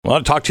I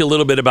want to talk to you a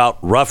little bit about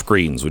rough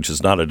greens, which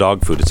is not a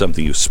dog food. It's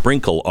something you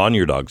sprinkle on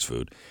your dog's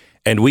food.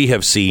 And we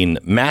have seen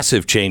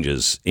massive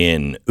changes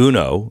in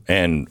Uno,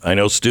 and I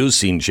know Stu's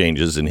seen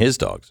changes in his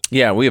dogs.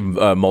 Yeah, we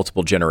have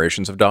multiple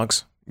generations of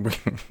dogs.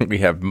 We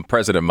have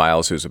President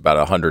Miles, who's about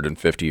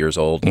 150 years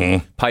old.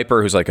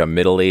 Piper, who's like a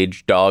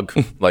middle-aged dog.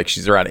 Like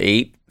she's around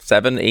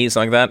 7, 8,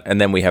 something like that.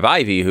 And then we have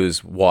Ivy,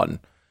 who's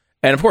 1.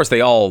 And of course, they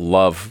all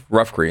love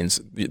rough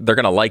greens. They're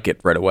going to like it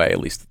right away.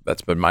 At least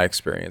that's been my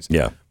experience.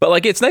 Yeah. But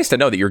like, it's nice to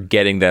know that you're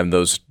getting them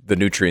the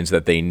nutrients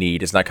that they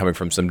need. It's not coming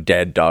from some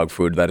dead dog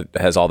food that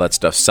has all that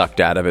stuff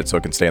sucked out of it so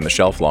it can stay on the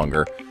shelf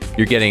longer.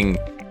 You're getting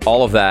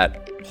all of that.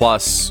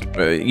 Plus,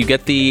 you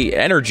get the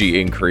energy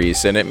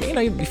increase, and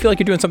you feel like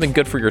you're doing something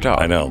good for your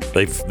dog. I know.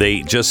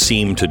 They just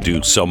seem to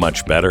do so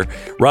much better.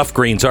 Rough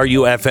Greens,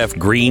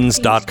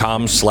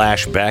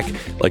 ruffgreens.com/Beck.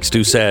 Like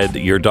Stu said,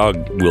 your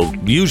dog will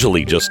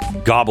usually just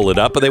gobble it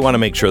up, but they want to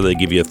make sure they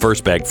give you a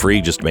first bag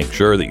free just to make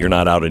sure that you're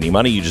not out any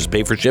money. You just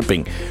pay for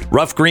shipping.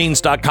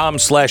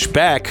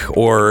 Ruffgreens.com/Beck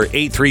or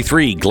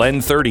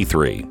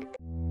 833-GLEN-33.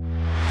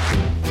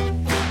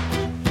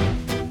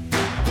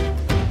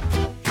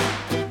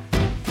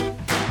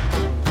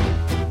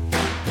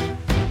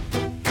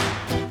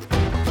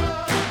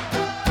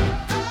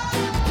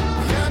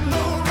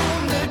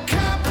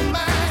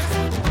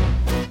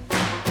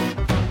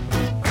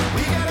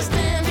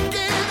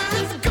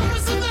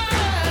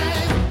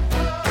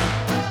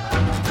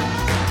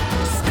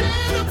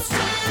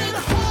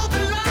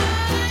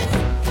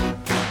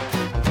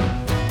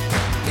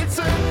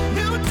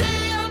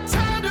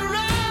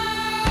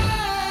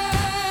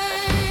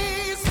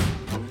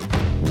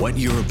 What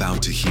you're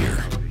about to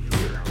hear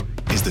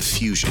is the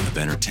fusion of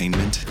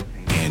entertainment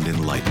and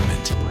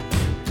enlightenment.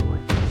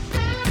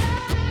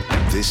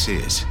 This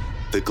is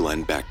the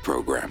Glenn Beck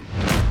Program.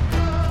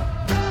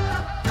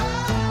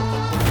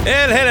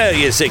 And hello,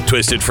 you sick,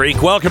 twisted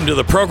freak. Welcome to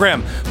the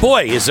program.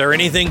 Boy, is there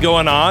anything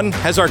going on?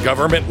 Has our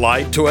government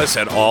lied to us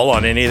at all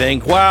on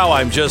anything? Wow,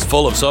 I'm just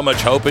full of so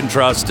much hope and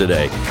trust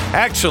today.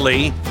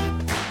 Actually,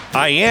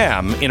 I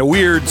am, in a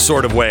weird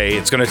sort of way.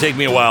 It's going to take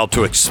me a while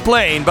to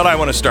explain, but I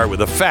want to start with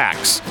the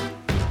facts.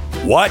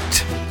 What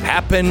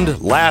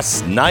happened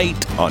last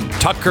night on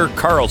Tucker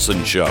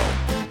Carlson's show?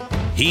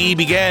 He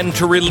began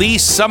to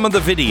release some of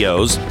the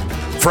videos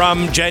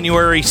from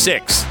January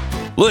 6th.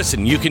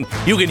 Listen, you can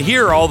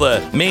hear all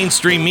the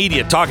mainstream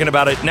media talking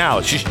about it now.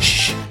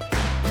 Shh.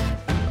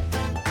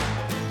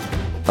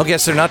 I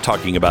guess they're not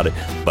talking about it,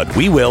 but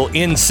we will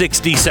in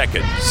 60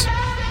 seconds.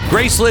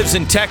 Grace lives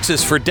in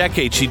Texas. For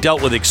decades, she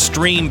dealt with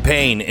extreme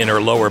pain in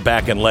her lower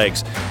back and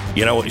legs.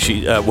 You know,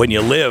 when you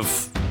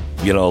live,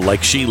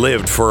 like she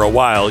lived for a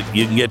while,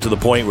 you can get to the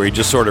point where you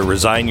just sort of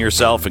resign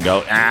yourself and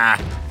go,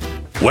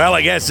 well,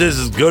 I guess this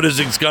is as good as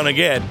it's going to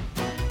get.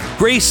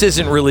 Grace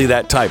isn't really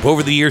that type.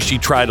 Over the years, she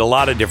tried a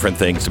lot of different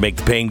things to make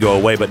the pain go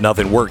away, but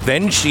nothing worked.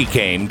 Then she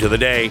came to the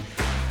day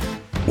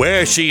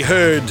where she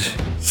heard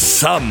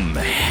some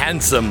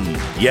handsome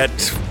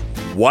yet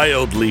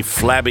wildly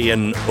flabby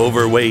and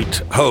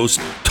overweight host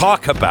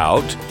talk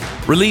about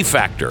Relief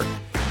Factor.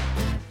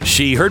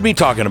 She heard me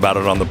talking about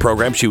it on the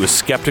program. She was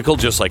skeptical,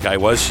 just like I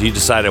was. She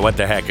decided, what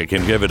the heck, I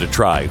can give it a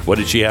try. What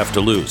did she have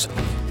to lose?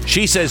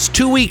 She says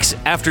 2 weeks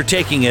after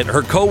taking it,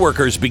 her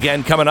coworkers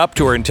began coming up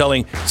to her and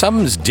telling,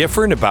 something's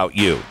different about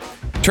you.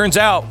 Turns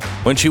out,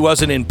 when she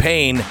wasn't in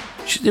pain,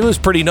 it was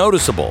pretty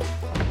noticeable.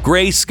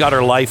 Grace got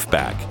her life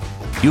back.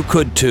 You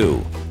could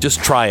too.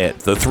 Just try it.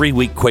 The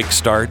 3-week quick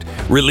start.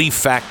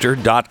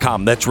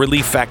 ReliefFactor.com. That's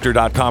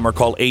ReliefFactor.com, or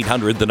call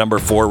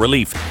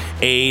 800-4-RELIEF.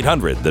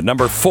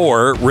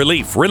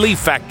 800-4-RELIEF. Relief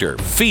Factor.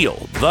 Feel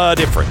the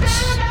difference.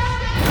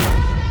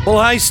 Well,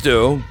 hi,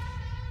 Stu.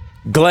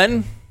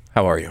 Glenn,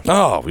 how are you?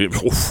 Oh,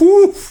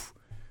 whew.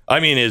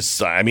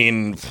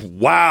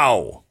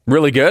 Wow.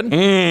 Really good?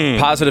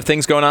 Positive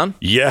things going on?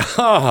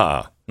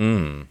 Yeah.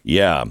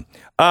 Yeah.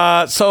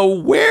 So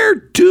where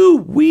do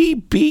we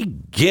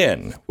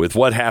begin with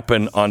what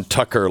happened on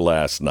Tucker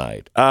last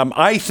night?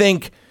 I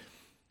think,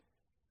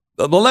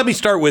 well, let me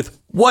start with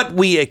what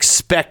we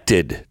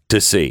expected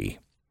to see.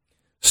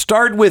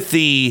 Start with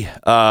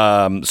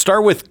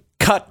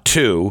cut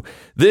 2.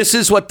 This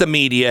is what the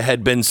media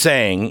had been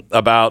saying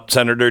about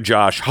Senator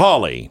Josh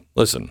Hawley.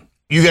 Listen.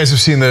 You guys have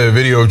seen the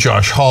video of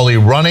Josh Hawley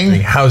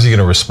running. How's he going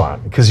to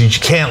respond? Because you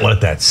can't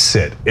let that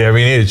sit. I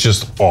mean, it's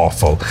just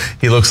awful.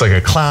 He looks like a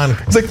clown.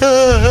 He's like,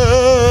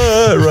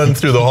 running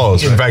through the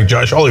halls. In fact,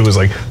 Josh Hawley was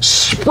like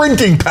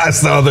sprinting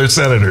past the other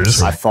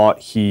senators. I thought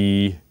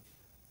he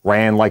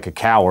ran like a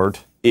coward.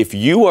 If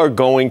you are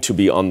going to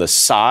be on the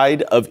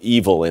side of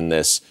evil in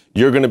this,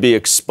 you're going to be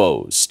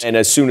exposed. And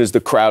as soon as the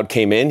crowd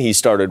came in, he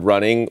started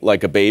running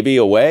like a baby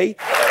away.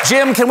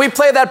 Jim, can we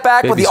play that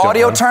back with the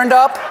audio turned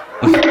up?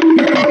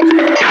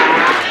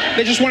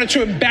 They just wanted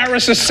to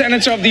embarrass a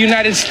senator of the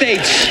United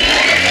States.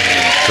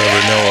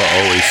 Trevor Noah,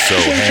 always so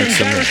handsome. To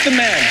embarrass the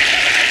man.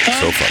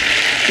 Huh? So funny.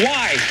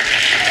 Why?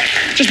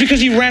 Just because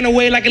he ran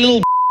away like a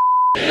little.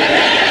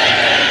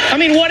 I'm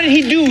mean, what did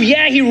he do?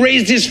 Yeah, he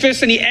raised his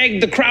fist and he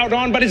egged the crowd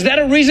on, but is that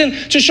a reason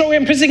to show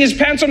him pissing his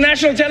pants on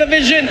national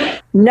television?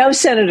 No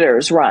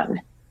senators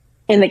run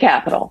in the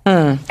Capitol,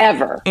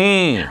 ever.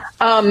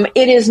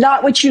 It is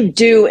not what you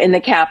do in the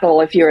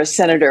Capitol if you're a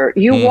senator.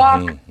 You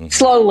walk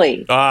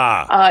slowly.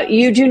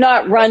 You do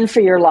not run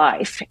for your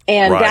life.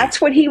 And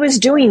that's what he was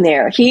doing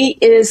there. He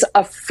is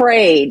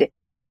afraid.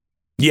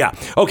 Yeah.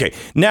 Okay.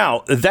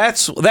 Now,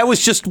 that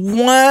was just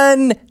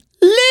one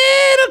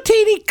little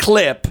teeny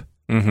clip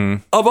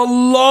of a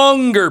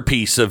longer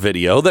piece of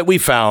video that we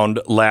found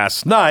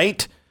last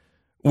night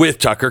with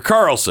Tucker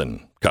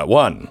Carlson. Cut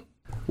one.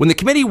 When the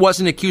committee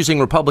wasn't accusing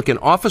Republican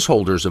office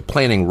holders of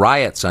planning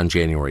riots on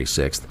January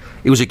 6th,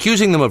 it was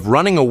accusing them of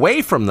running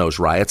away from those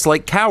riots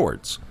like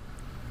cowards.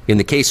 In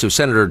the case of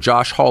Senator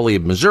Josh Hawley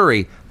of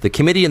Missouri, the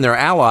committee and their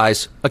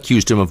allies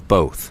accused him of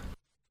both.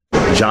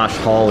 Josh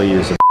Hawley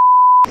is a...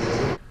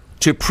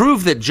 To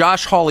prove that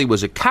Josh Hawley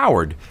was a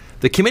coward,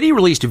 the committee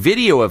released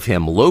video of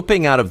him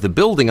loping out of the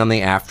building on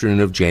the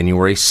afternoon of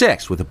January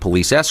 6th with a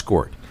police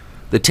escort.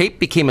 The tape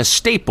became a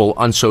staple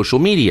on social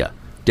media.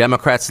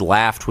 Democrats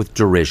laughed with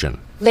derision.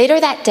 Later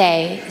that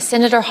day,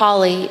 Senator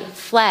Hawley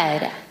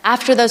fled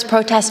after those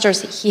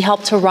protesters he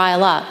helped to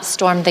rile up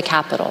stormed the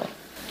Capitol.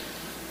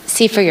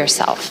 See for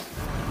yourself.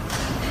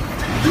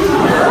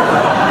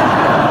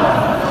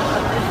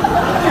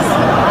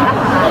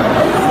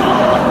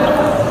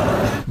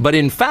 But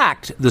in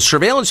fact, the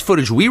surveillance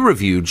footage we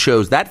reviewed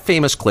shows that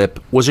famous clip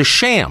was a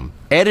sham,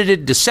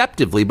 edited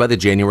deceptively by the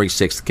January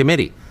 6th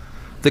committee.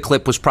 The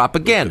clip was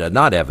propaganda,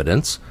 not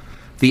evidence.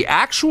 The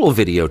actual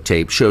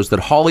videotape shows that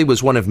Hawley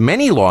was one of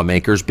many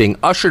lawmakers being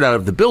ushered out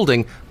of the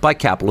building by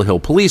Capitol Hill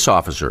police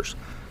officers.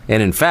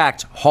 And in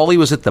fact, Hawley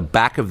was at the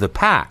back of the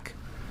pack.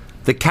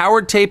 The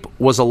coward tape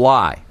was a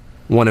lie,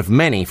 one of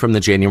many from the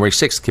January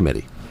 6th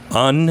committee.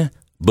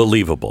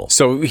 Unbelievable.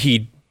 So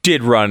he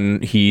did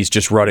run. He's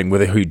just running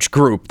with a huge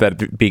group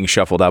that being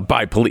shuffled out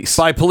by police.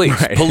 By police.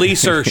 Right.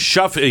 Police are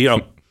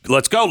shuffling,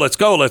 let's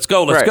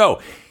go.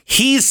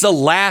 He's the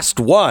last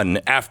one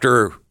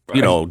after...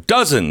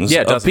 dozens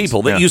of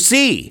people that you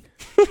see.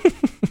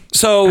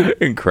 So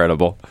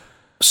incredible.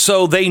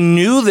 So they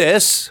knew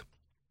this.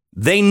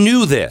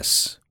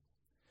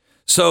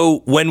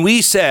 So when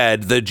we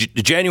said the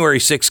January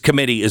 6th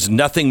committee is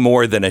nothing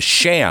more than a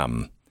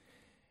sham,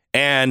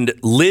 and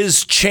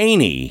Liz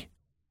Cheney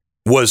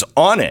was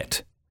on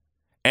it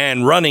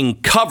and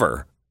running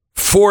cover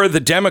for the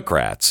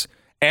Democrats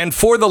and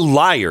for the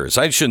liars,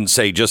 I shouldn't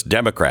say just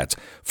Democrats,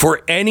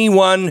 for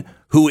anyone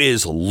who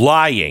is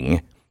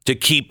lying to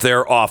keep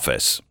their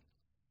office.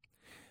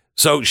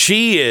 So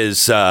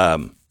she's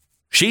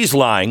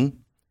lying.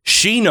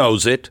 She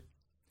knows it.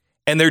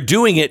 And they're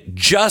doing it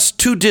just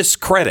to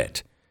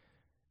discredit.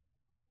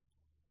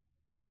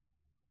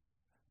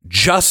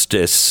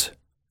 Justice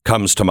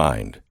comes to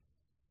mind.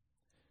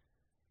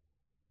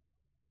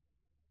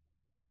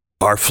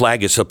 Our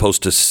flag is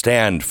supposed to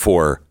stand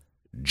for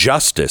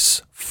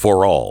justice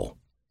for all.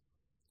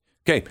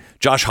 Okay,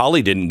 Josh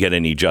Hawley didn't get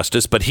any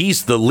justice, but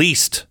he's the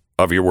least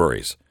of your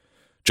worries.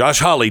 Josh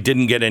Hawley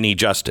didn't get any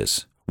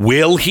justice.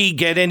 Will he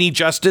get any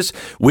justice?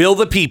 Will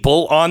the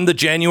people on the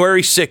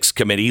January 6th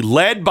committee,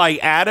 led by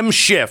Adam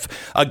Schiff,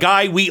 a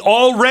guy we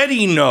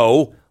already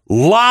know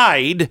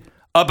lied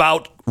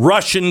about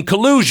Russian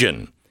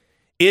collusion,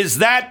 is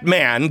that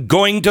man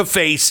going to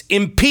face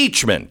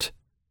impeachment?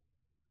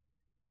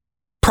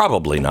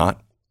 Probably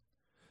not.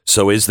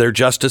 So is there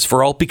justice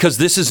for all? Because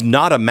this is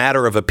not a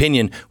matter of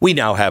opinion. We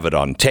now have it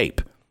on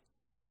tape.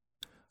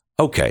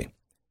 Okay,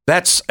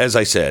 that's, as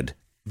I said,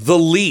 the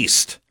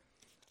least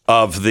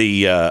of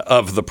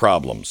the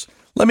problems.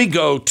 Let me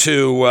go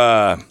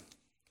to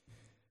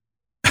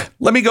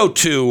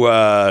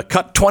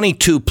cut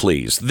 22,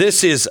 please.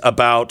 This is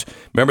about,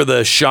 remember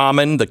the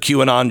shaman, the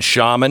QAnon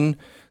shaman,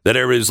 that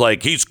everybody's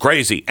like, he's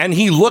crazy, and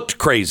he looked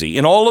crazy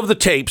in all of the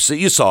tapes that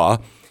you saw.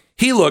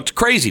 He looked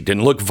crazy,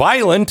 didn't look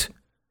violent,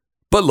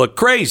 but looked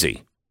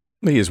crazy.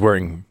 He is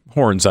wearing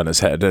horns on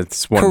his head.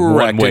 That's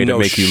one way to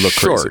make you look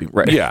crazy,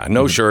 right? Yeah,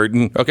 no shirt.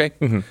 Okay,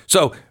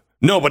 so.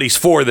 Nobody's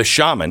for the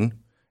shaman,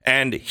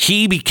 and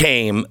he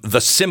became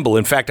the symbol.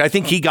 In fact, I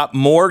think he got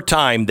more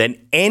time than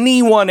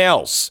anyone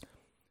else.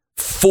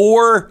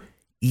 4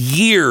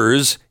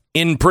 years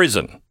in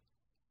prison.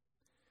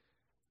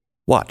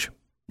 Watch.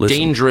 Listen.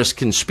 Dangerous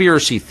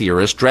conspiracy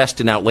theorist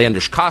dressed in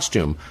outlandish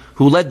costume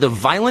who led the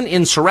violent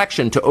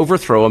insurrection to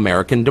overthrow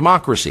American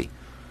democracy.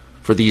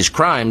 For these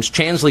crimes,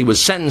 Chansley was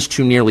sentenced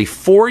to nearly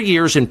 4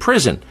 years in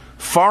prison,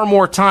 far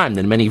more time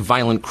than many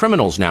violent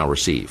criminals now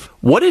receive.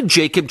 What did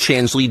Jacob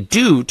Chansley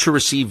do to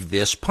receive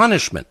this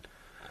punishment?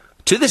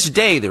 To this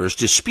day, there is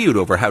dispute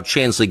over how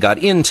Chansley got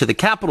into the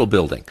Capitol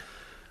building.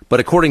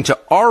 But according to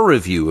our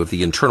review of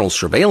the internal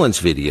surveillance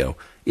video,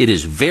 it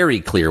is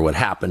very clear what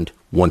happened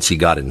once he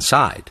got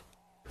inside.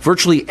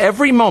 Virtually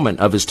every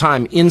moment of his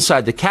time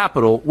inside the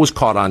Capitol was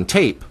caught on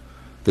tape.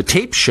 The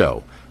tapes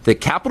show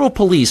that Capitol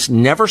Police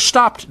never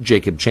stopped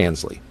Jacob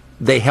Chansley.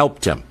 They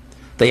helped him.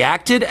 They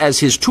acted as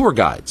his tour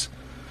guides.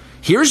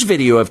 Here's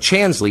video of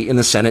Chansley in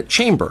the Senate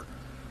chamber.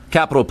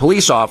 Capitol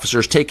Police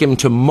officers take him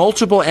to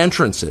multiple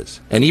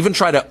entrances and even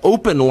try to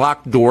open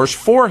locked doors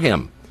for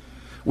him.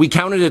 We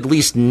counted at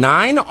least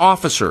 9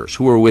 officers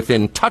who were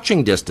within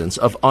touching distance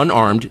of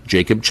unarmed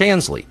Jacob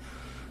Chansley.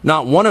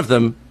 Not one of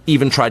them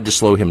even tried to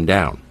slow him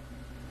down.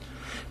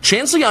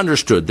 Chansley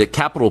understood that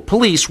Capitol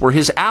Police were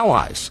his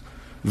allies.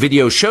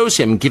 Video shows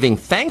him giving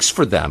thanks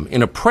for them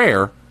in a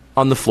prayer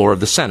on the floor of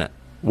the Senate.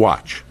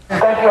 Watch.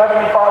 Thank you,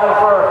 Heavenly Father,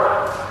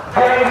 for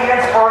giving the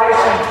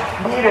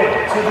inspiration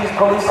needed to these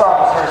police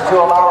officers to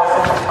allow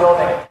us in this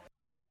building.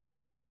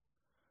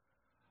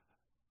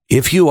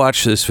 If you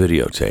watch this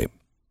videotape,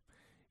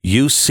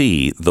 you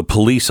see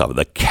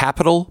the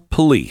Capitol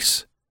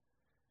Police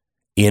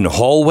in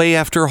hallway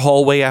after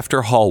hallway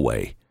after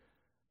hallway,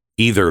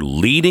 either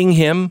leading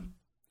him,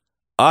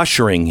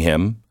 ushering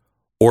him,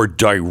 or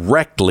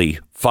directly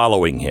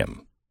following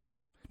him.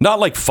 Not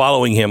like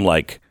following him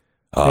like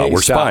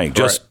we're spying,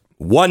 just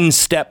one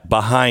step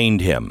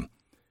behind him,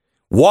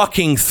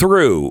 walking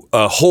through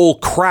a whole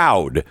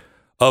crowd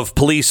of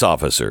police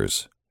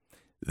officers.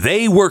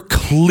 They were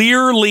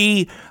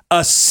clearly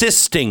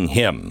assisting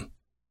him.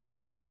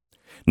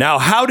 Now,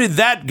 how did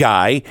that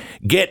guy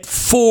get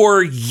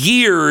 4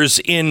 years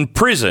in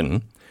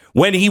prison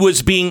when he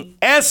was being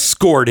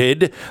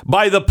escorted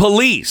by the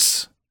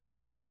police?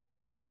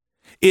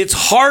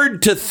 It's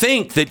hard to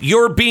think that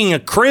you're being a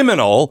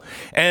criminal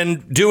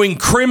and doing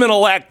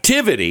criminal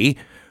activity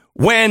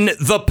when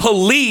the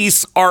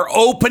police are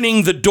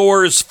opening the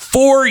doors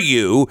for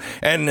you.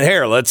 And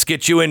here, let's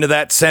get you into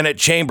that Senate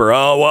chamber.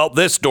 Oh, well,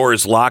 this door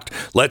is locked.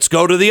 Let's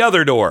go to the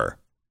other door.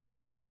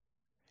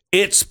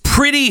 It's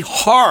pretty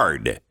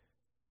hard.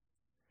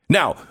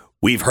 Now,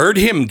 we've heard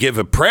him give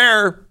a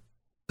prayer,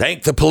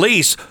 thank the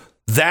police.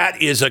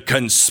 That is a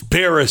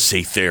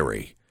conspiracy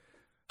theory.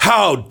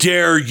 How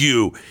dare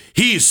you?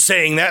 He's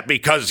saying that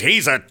because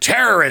he's a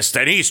terrorist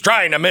and he's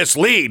trying to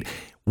mislead.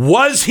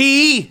 Was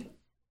he?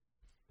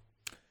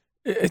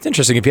 It's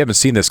interesting. If you haven't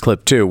seen this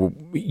clip, too,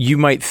 you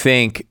might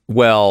think,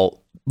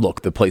 well,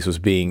 look, the place was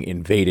being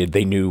invaded.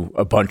 They knew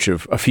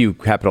a few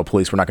Capitol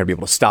Police were not going to be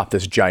able to stop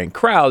this giant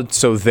crowd.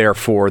 So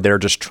therefore, they're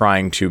just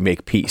trying to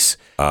make peace.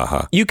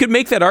 You could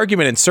make that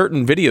argument in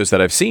certain videos that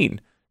I've seen.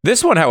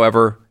 This one,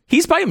 however,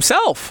 he's by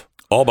himself.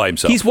 All by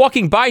himself. He's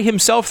walking by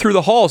himself through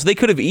the halls. They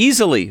could have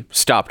easily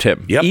stopped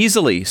him.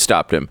 Easily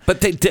stopped him.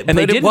 But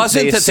it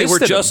wasn't that they were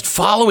just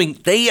following.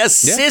 They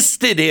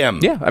assisted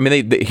him. Yeah. I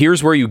mean,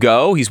 here's where you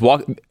go. He's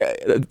walking.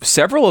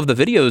 Several of the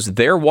videos,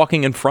 they're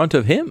walking in front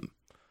of him.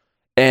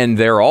 And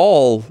they're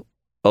all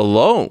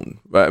alone.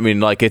 I mean,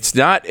 like, it's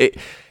not...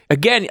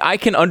 Again, I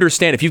can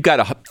understand if you've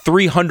got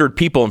 300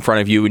 people in front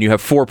of you and you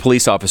have 4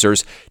 police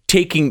officers,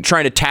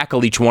 trying to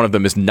tackle each one of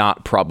them is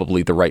not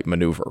probably the right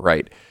maneuver,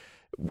 right?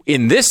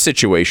 In this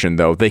situation,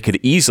 though, they could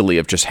easily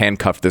have just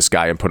handcuffed this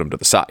guy and put him to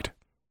the side.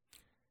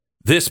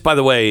 This, by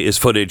the way, is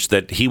footage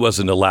that he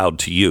wasn't allowed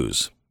to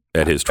use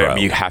at his trial. I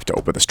mean, you have to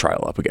open this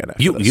trial up again.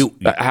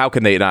 How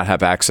can they not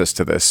have access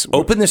to this?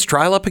 Open this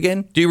trial up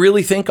again? Do you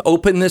really think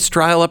open this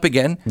trial up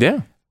again?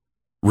 Yeah.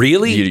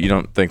 Really? You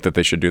don't think that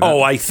they should do that?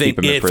 Oh, I think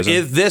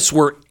if this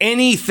were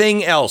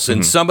anything else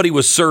and somebody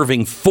was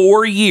serving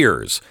 4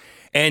 years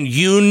and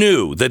you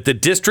knew that the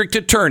district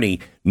attorney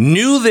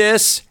knew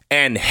this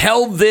and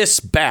held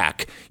this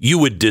back, you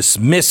would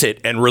dismiss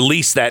it and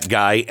release that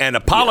guy and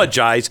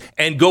apologize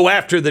and go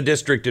after the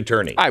district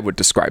attorney. I would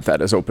describe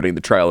that as opening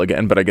the trial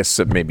again, but I guess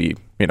maybe,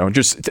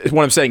 just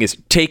what I'm saying is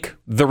take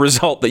the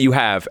result that you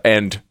have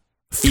and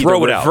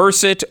throw it out.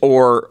 Reverse it,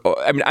 or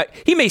I mean,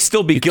 he may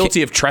still be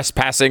guilty of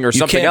trespassing or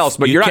something else,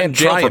 but you're not in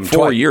jail for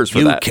 4 years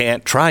for that. You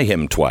can't try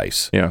him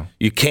twice. Yeah.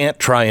 You can't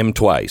try him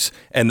twice.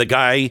 And the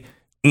guy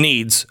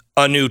needs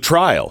a new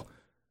trial.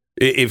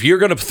 If you're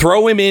going to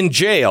throw him in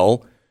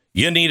jail,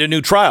 you need a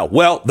new trial.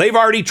 Well, they've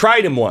already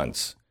tried him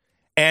once.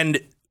 And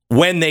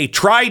when they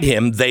tried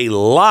him, they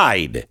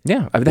lied.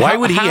 Yeah. Why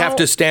would he have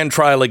to stand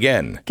trial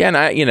again? Again,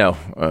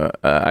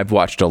 I've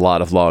watched a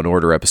lot of Law and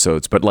Order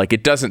episodes, but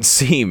it doesn't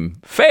seem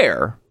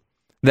fair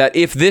that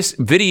if this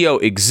video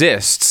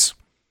exists,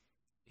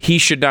 he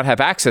should not have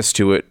access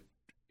to it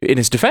in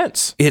his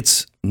defense. It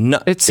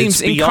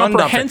seems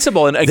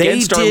incomprehensible and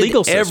against our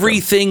legal system. They did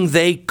everything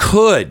they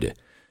could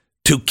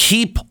to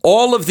keep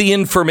all of the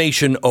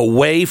information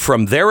away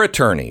from their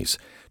attorneys,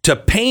 to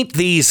paint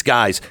these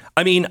guys.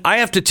 I mean, I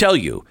have to tell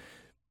you,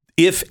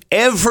 if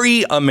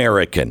every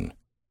American,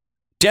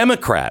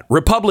 Democrat,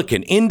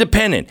 Republican,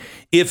 Independent,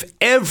 if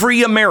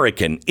every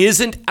American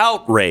isn't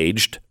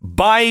outraged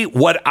by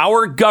what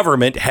our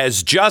government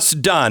has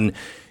just done,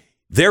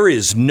 there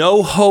is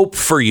no hope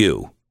for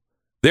you.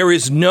 There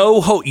is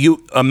no hope.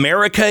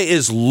 America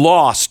is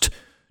lost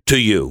to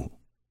you.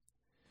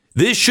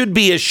 This should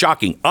be as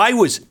shocking. I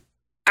was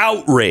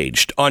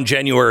outraged on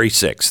January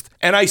 6th,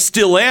 and I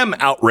still am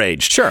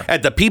outraged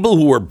at the people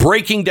who were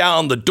breaking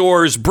down the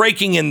doors,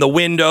 breaking in the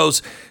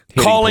windows,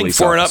 calling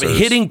for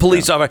hitting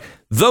police officers.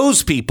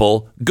 Those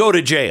people go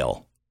to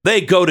jail.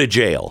 They go to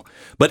jail.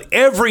 But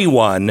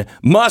everyone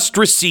must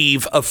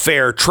receive a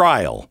fair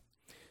trial.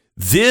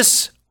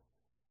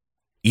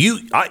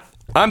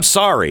 I'm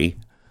sorry.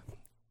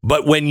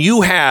 But when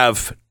you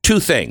have two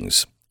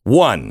things,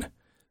 one,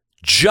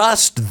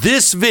 just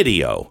this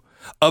video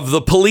of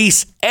the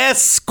police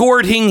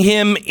escorting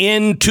him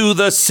into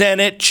the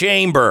Senate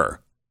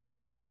chamber,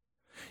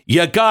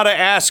 you got to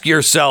ask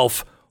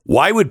yourself,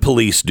 why would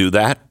police do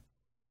that?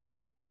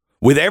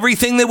 With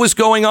everything that was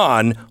going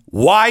on,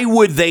 why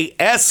would they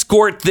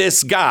escort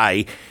this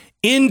guy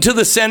into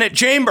the Senate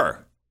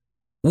chamber?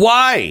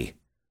 Why?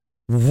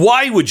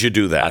 Why would you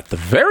do that? At the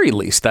very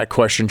least, that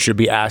question should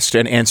be asked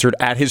and answered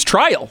at his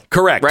trial.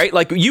 Correct. Right?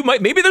 Like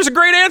maybe there's a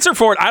great answer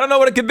for it. I don't know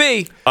what it could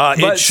be. But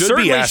it should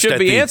be asked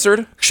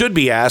answered. Should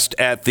be asked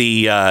at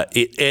the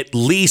at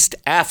least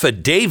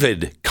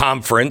affidavit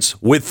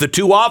conference with the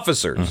two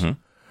officers.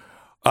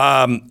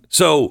 Mm-hmm.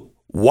 So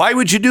why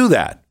would you do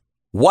that?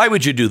 Why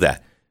would you do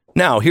that?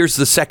 Now, here's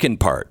the second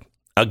part.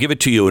 I'll give it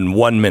to you in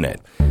 1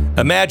 minute.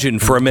 Imagine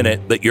for a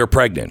minute that you're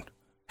pregnant.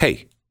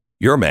 Hey,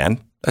 you're a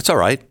man. That's all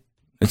right.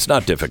 It's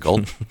not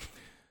difficult.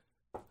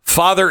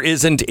 Father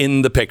isn't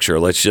in the picture,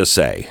 let's just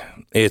say.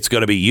 It's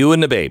going to be you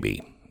and the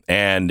baby,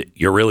 and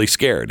you're really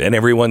scared. And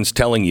everyone's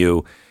telling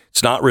you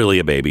it's not really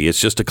a baby.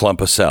 It's just a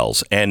clump of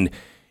cells. And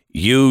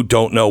you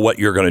don't know what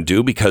you're going to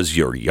do because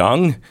you're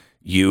young.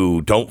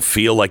 You don't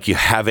feel like you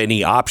have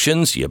any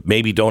options. You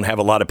maybe don't have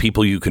a lot of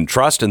people you can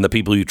trust. And the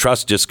people you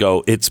trust just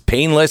go, it's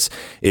painless,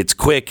 it's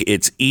quick,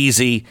 it's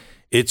easy.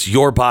 It's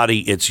your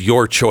body. It's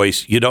your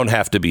choice. You don't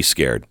have to be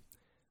scared.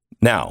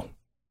 Now,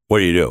 what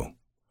do you do?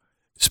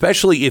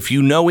 Especially if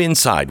you know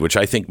inside, which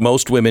I think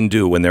most women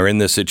do when they're in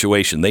this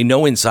situation. They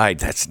know inside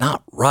that's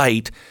not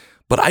right,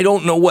 but I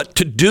don't know what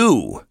to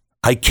do.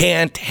 I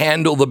can't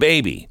handle the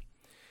baby.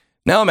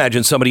 Now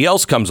imagine somebody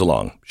else comes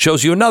along,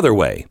 shows you another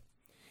way.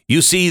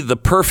 You see the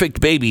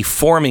perfect baby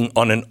forming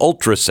on an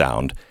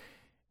ultrasound,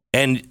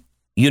 and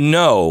you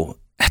know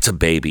that's a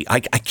baby. I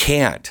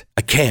can't.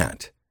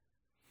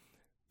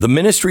 The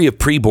Ministry of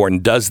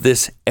Preborn does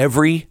this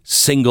every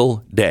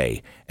single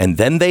day, and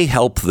then they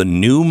help the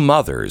new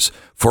mothers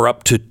for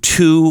up to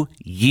 2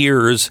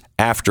 years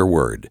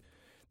afterward.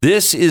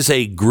 This is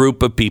a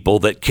group of people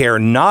that care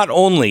not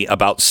only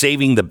about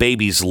saving the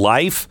baby's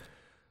life,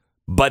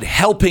 but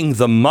helping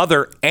the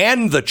mother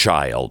and the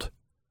child.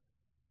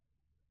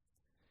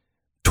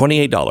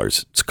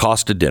 $28. It's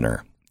cost of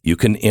dinner. You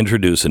can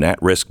introduce an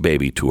at-risk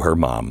baby to her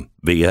mom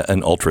via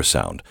an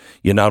ultrasound.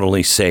 You not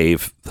only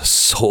save the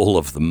soul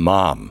of the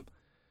mom,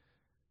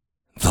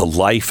 the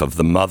life of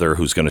the mother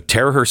who's going to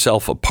tear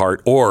herself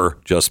apart or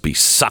just be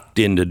sucked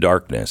into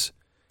darkness,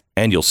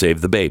 and you'll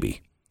save the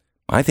baby.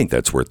 I think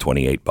that's worth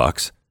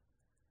 $28.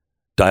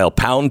 Dial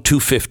pound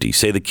 250.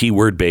 Say the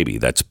keyword baby.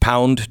 That's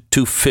pound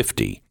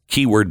 250,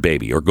 keyword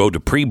baby, or go to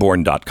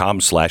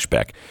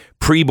preborn.com/Beck.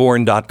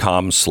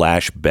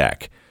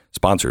 Preborn.com/Beck.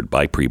 Sponsored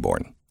by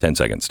Preborn. 10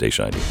 seconds,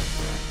 station ID.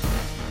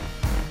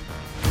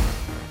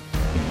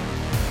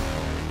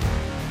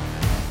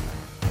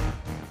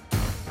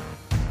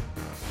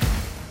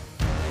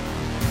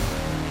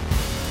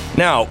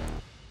 Now,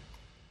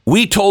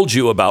 we told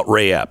you about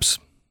Ray Epps,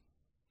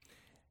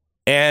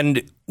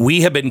 and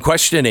we have been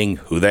questioning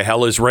who the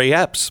hell is Ray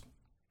Epps.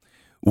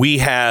 We've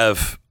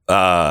done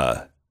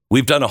a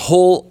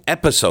whole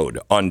episode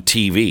on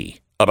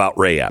TV about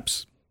Ray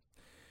Epps.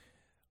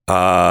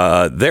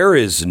 There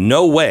is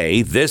no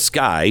way this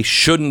guy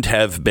shouldn't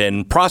have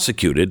been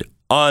prosecuted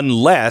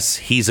unless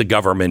he's a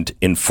government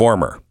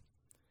informer.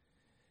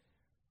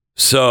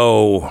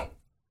 So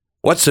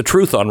what's the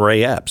truth on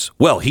Ray Epps?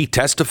 Well, he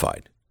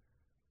testified.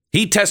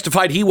 He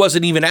testified he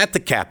wasn't even at the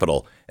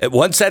Capitol.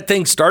 Once that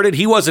thing started,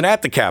 he wasn't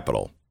at the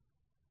Capitol.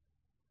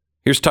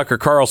 Here's Tucker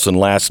Carlson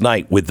last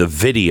night with the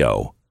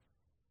video.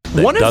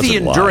 One of the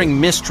enduring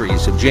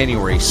mysteries of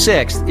January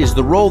 6th is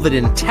the role that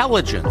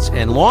intelligence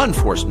and law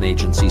enforcement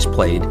agencies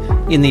played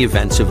in the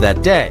events of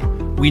that day.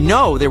 We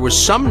know there was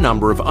some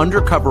number of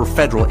undercover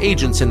federal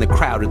agents in the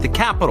crowd at the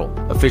Capitol.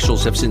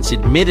 Officials have since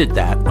admitted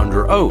that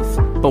under oath.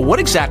 But what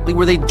exactly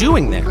were they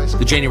doing there?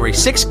 The January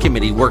 6th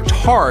committee worked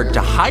hard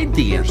to hide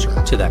the answer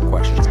to that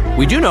question.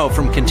 We do know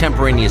from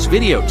contemporaneous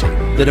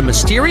videotape that a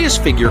mysterious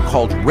figure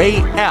called Ray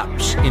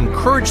Epps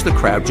encouraged the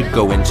crowd to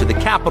go into the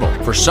Capitol.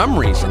 For some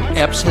reason,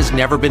 Epps has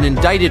never been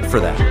indicted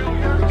for that.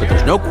 But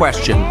there's no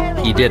question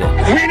he did it.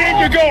 We need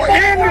to go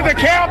into the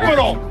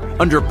Capitol!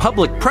 Under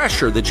public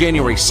pressure, the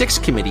January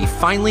 6th committee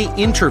finally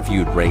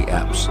interviewed Ray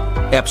Epps.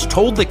 Epps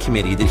told the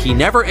committee that he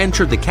never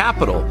entered the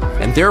Capitol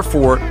and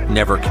therefore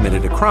never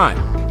committed a crime.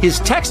 His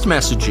text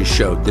messages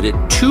showed that at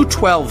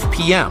 2:12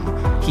 p.m.,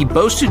 he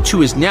boasted to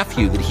his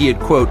nephew that he had,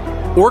 quote,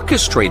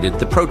 orchestrated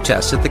the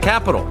protests at the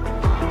Capitol.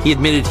 He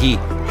admitted he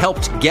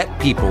helped get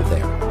people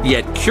there.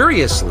 Yet,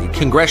 curiously,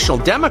 congressional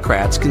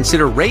Democrats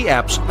consider Ray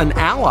Epps an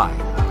ally,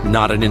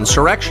 not an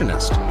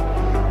insurrectionist.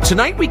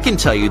 Tonight, we can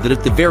tell you that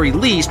at the very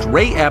least,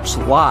 Ray Epps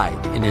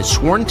lied in his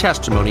sworn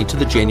testimony to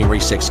the January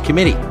 6th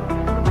committee.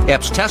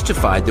 Epps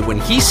testified that when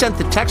he sent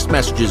the text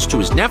messages to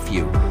his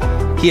nephew,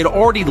 he had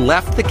already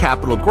left the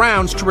Capitol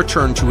grounds to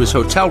return to his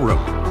hotel room.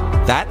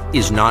 That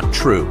is not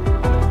true.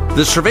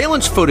 The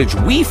surveillance footage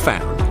we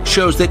found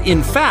shows that,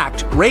 in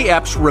fact, Ray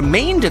Epps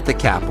remained at the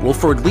Capitol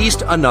for at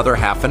least another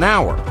half an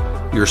hour.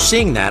 You're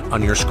seeing that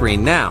on your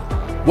screen now.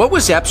 What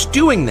was Epps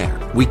doing there?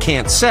 We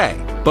can't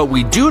say, but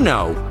we do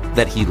know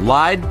that he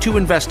lied to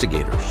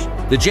investigators.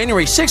 The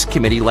January 6th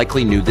committee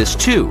likely knew this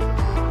too.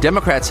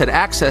 Democrats had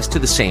access to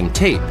the same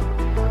tape,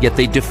 yet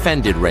they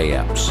defended Ray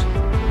Epps.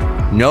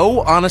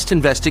 No honest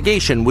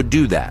investigation would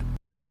do that.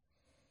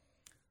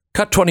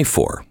 Cut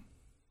 24.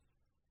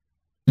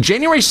 The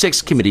January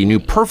 6th committee knew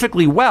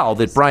perfectly well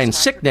that Brian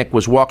Sicknick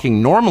was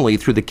walking normally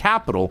through the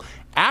Capitol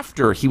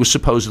after he was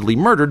supposedly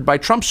murdered by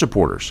Trump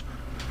supporters.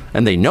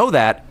 And they know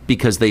that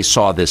because they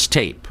saw this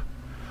tape.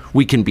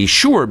 We can be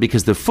sure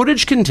because the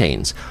footage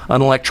contains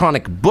an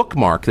electronic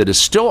bookmark that is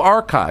still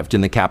archived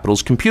in the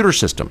Capitol's computer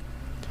system.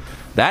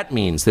 That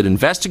means that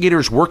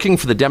investigators working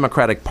for the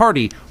Democratic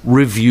Party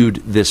reviewed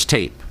this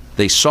tape.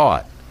 They saw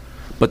it,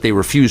 but they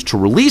refused to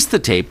release the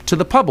tape to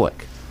the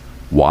public.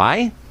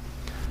 Why?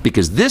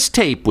 Because this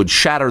tape would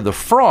shatter the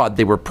fraud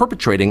they were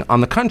perpetrating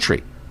on the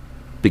country.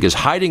 Because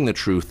hiding the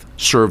truth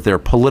served their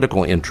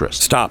political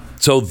interests. Stop.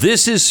 So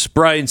this is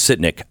Brian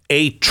Sicknick,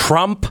 a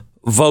Trump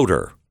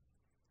voter,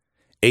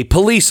 a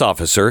police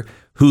officer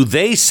who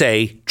they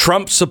say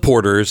Trump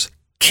supporters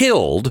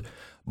killed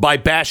by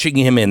bashing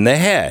him in the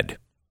head.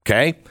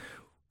 Okay?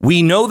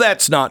 We know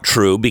that's not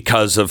true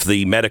because of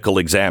the medical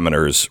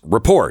examiner's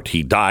report.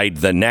 He died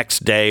the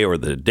next day or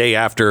the day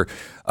after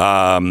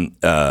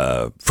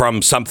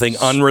from something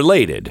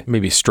unrelated.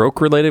 Maybe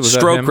stroke related?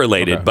 Stroke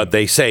related, okay. But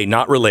they say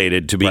not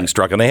related to being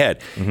struck on the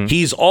head. Mm-hmm.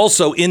 He's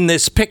also in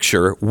this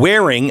picture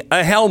wearing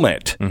a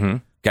helmet. Mm-hmm.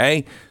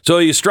 Okay? So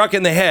he's struck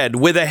in the head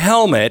with a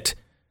helmet.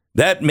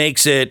 That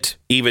makes it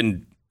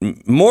even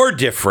more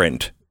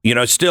different. You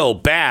know, still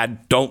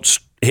bad. Don't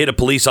hit a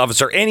police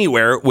officer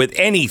anywhere with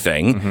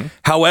anything. Mm-hmm.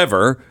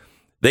 However,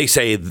 they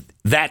say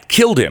that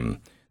killed him.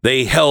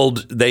 They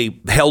held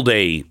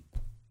a,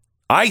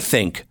 I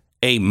think,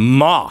 a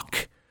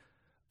mock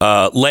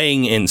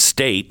laying in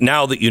state.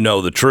 Now that you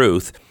know the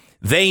truth,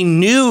 they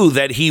knew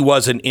that he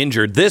wasn't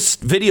injured. This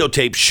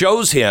videotape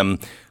shows him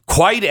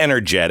quite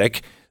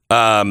energetic,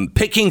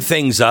 picking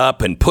things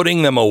up and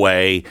putting them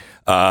away,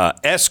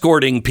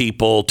 escorting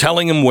people,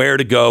 telling them where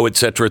to go, et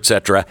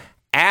cetera,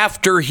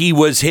 after he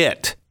was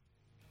hit.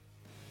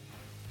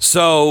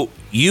 So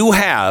you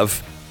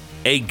have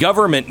a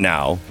government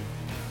now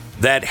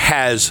that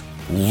has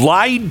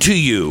lied to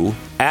you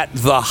at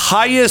the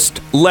highest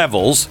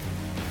levels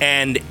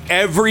and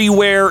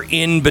everywhere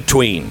in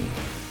between.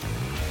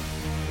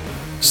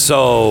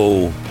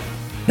 So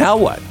now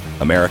what,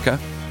 America?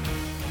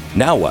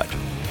 Now what?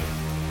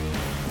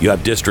 You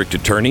have district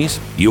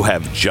attorneys, you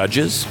have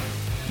judges,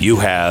 you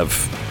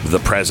have the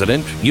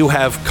president, you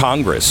have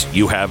Congress,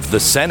 you have the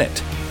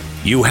Senate,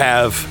 you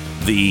have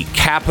the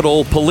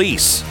Capitol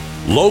Police,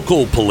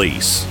 local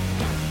police.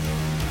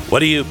 What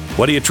do you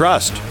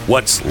trust?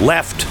 What's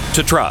left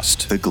to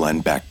trust? The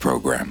Glenn Beck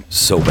Program.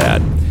 So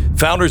bad.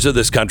 Founders of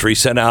this country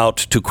set out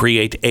to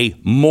create a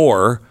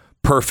more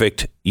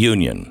perfect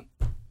union.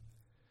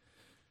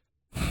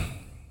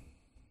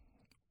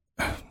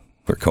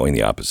 We're going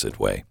the opposite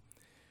way.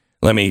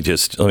 Let me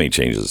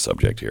change the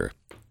subject here.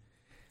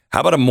 How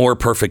about a more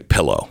perfect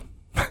pillow?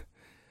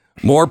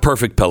 More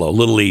perfect pillow, a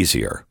little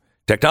easier.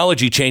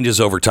 Technology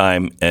changes over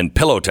time, and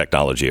pillow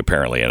technology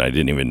apparently,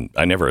 and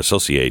I never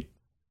associate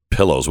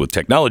pillows with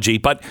technology,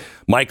 but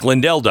Mike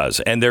Lindell does.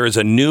 And there is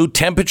a new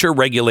temperature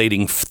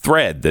regulating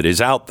thread that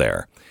is out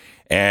there.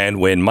 And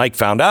when Mike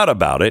found out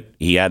about it,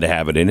 he had to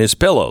have it in his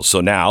pillows. So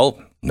now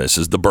this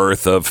is the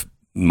birth of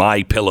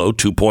My Pillow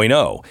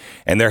 2.0.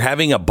 And they're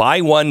having a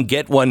buy one,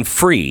 get one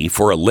free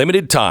for a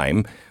limited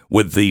time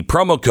with the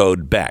promo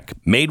code Beck.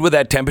 Made with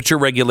that temperature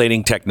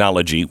regulating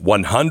technology,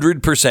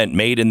 100%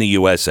 made in the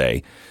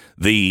USA.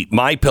 The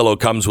My Pillow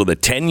comes with a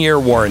 10-year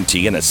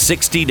warranty and a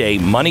 60-day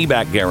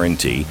money-back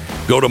guarantee.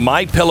 Go to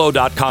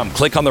MyPillow.com.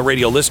 Click on the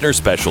radio listener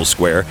special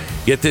square.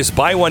 Get this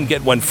buy one,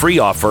 get one free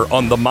offer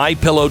on the My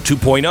Pillow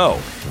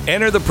 2.0.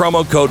 Enter the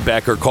promo code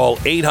Beck or call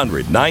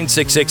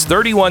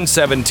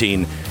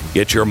 800-966-3117.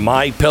 Get your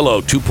My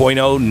Pillow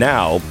 2.0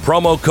 now.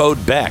 Promo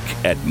code Beck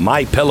at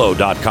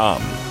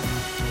MyPillow.com.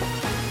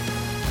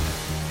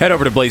 Head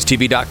over to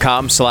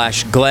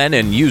blazetv.com/Glenn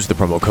and use the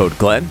promo code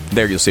Glenn.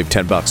 There you'll save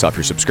 $10 off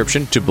your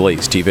subscription to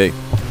Blaze TV.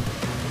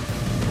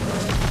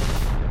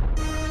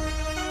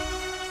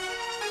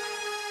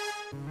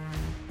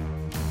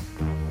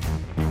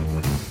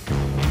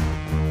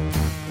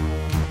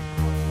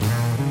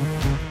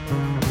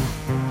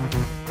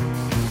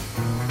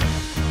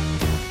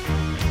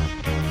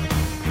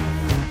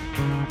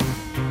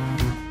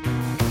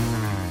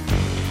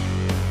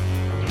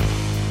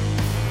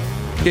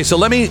 Okay, so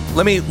let me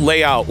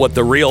lay out what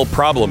the real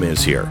problem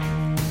is here.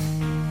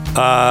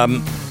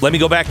 Let me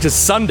go back to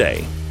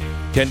Sunday.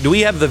 Do we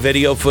have the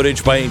video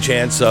footage by any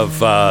chance of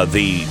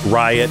the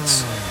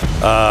riots,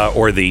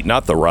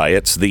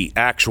 the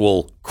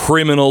actual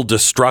criminal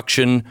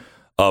destruction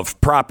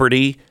of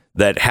property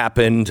that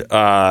happened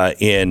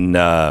in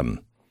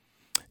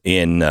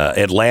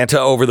Atlanta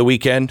over the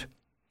weekend?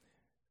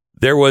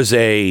 There was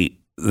a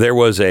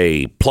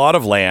plot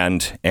of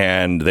land,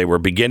 and they were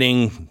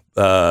beginning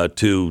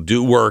to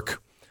do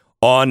work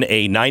on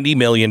a $90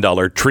 million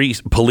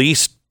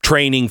police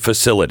training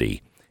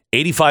facility,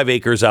 85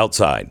 acres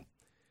outside.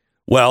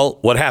 Well,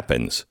 what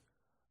happens?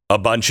 A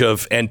bunch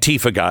of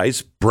Antifa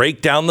guys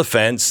break down the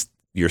fence.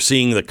 You're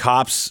seeing the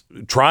cops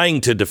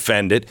trying to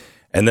defend it,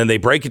 and then they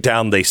break it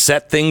down. They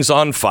set things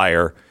on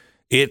fire.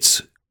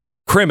 It's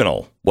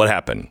criminal what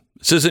happened.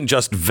 This isn't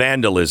just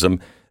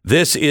vandalism.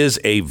 This is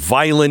a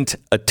violent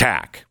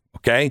attack,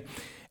 okay?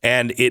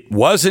 And it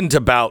wasn't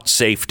about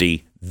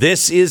safety.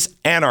 This is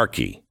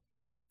anarchy.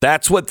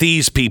 That's what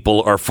these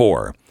people are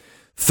for.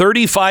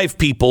 35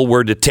 people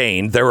were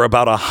detained. There were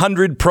about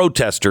 100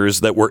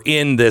 protesters that were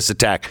in this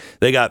attack.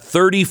 They got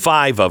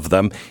 35 of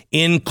them,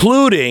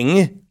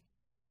 including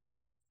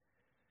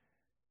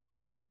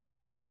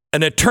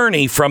an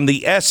attorney from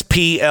the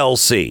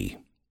SPLC,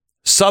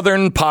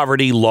 Southern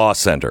Poverty Law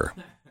Center.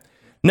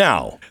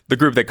 Now, the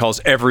group that calls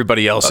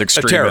everybody else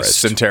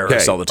extremists and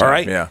terrorists all the time. All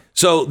right? Yeah.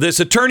 So this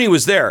attorney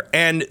was there,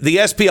 and the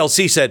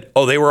SPLC said,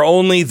 they were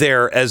only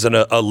there as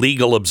a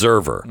legal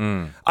observer.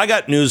 I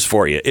got news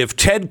for you. If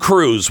Ted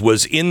Cruz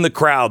was in the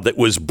crowd that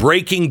was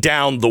breaking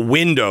down the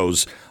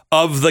windows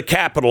of the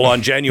Capitol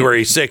on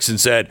January 6th and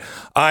said,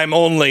 I'm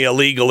only a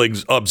legal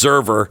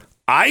observer,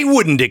 I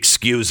wouldn't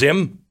excuse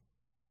him.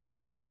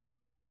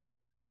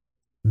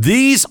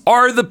 These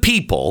are the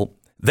people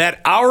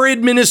that our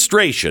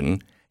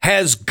administration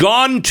has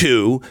gone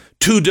to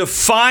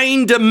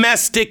define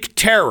domestic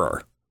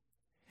terror.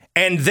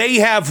 And they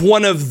have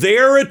one of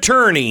their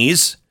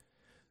attorneys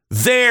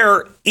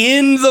there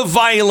in the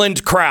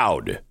violent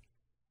crowd.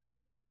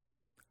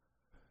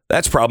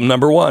 That's problem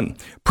number one.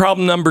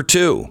 Problem number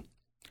two,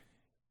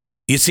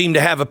 you seem to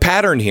have a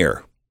pattern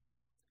here.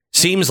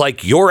 Seems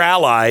like your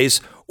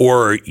allies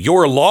or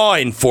your law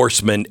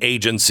enforcement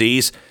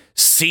agencies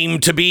seem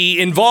to be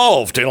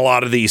involved in a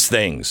lot of these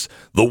things.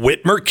 The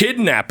Whitmer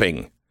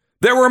kidnapping.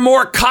 There were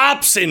more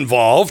cops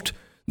involved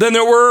than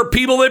there were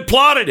people that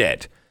plotted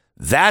it.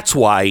 That's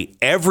why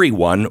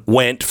everyone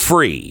went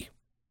free,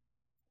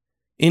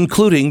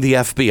 including the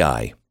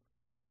FBI.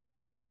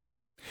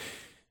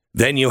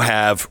 Then you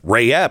have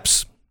Ray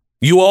Epps.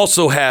 You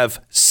also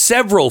have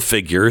several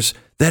figures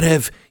that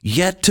have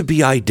yet to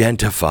be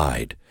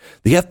identified.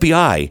 The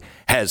FBI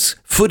has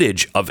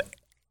footage of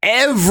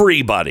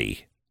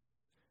everybody.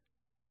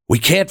 We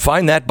can't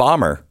find that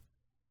bomber.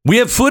 We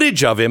have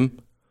footage of him.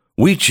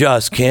 We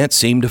just can't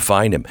seem to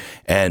find him.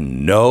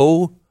 And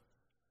no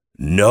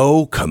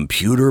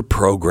computer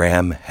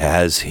program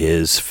has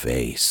his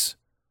face.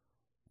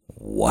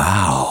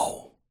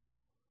 Wow.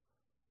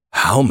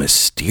 How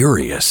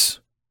mysterious.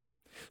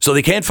 So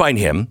they can't find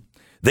him.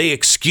 They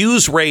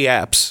excuse Ray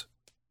Epps,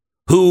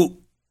 who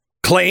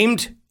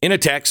claimed in a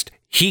text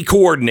he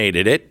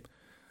coordinated it,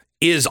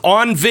 is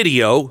on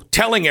video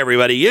telling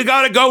everybody, you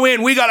got to go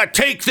in. We got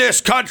to take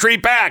this country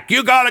back.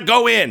 You got to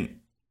go in.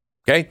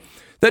 Okay?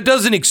 That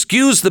doesn't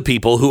excuse the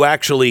people who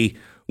actually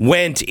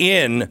went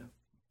in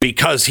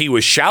because he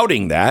was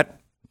shouting that,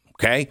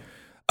 okay?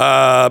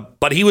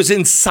 But he was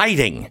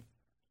inciting.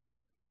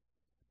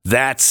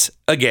 That's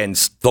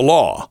against the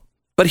law,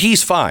 but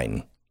he's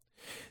fine.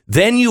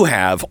 Then you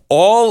have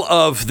all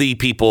of the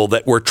people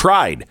that were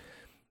tried.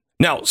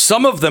 Now,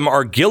 some of them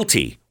are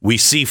guilty. We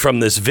see from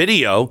this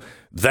video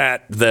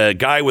that the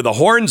guy with the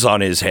horns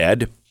on his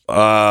head,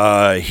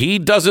 he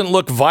doesn't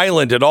look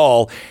violent at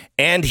all.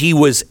 And he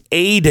was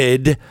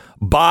aided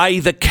by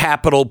the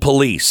Capitol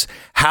Police.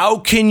 How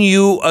can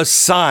you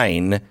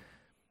assign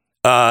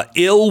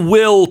ill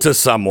will to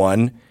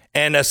someone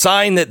and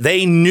assign that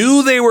they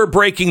knew they were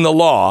breaking the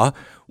law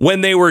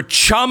when they were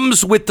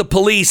chums with the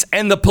police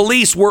and the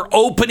police were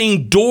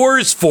opening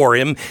doors for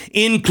him,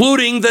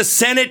 including the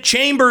Senate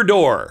chamber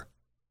door?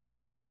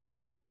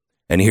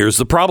 And here's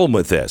the problem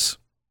with this.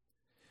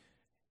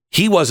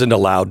 He wasn't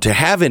allowed to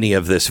have any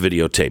of this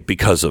videotape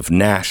because of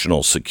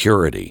national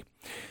security.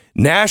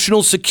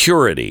 National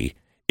security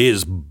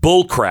is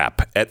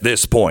bullcrap at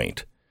this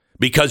point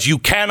because you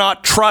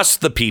cannot trust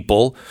the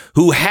people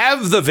who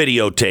have the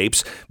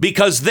videotapes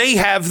because they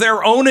have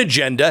their own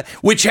agenda,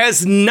 which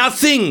has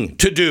nothing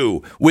to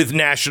do with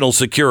national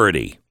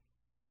security.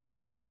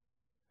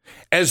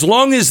 As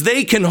long as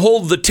they can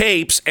hold the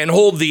tapes and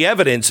hold the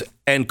evidence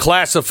and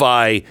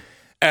classify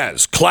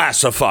as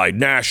classified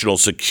national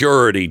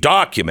security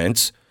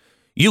documents,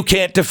 you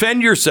can't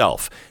defend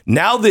yourself.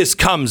 Now this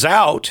comes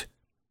out.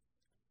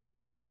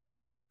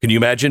 Can you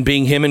imagine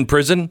being him in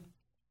prison?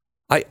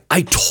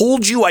 I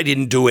told you I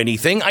didn't do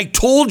anything. I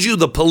told you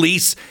the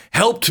police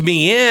helped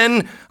me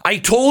in. I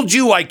told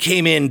you I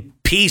came in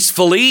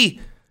peacefully.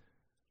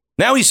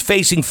 Now he's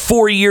facing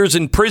 4 years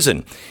in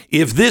prison.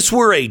 If this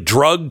were a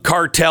drug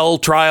cartel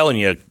trial and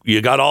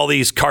you got all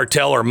these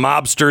cartel or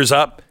mobsters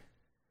up,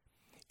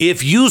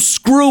 if you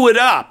screw it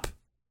up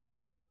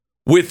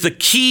with the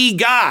key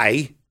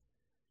guy,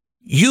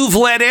 you've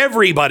let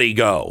everybody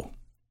go.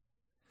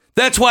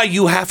 That's why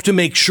you have to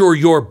make sure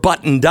you're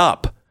buttoned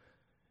up.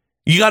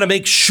 You got to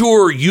make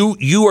sure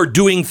you are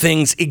doing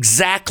things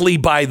exactly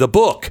by the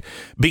book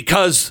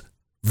because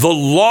the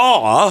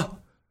law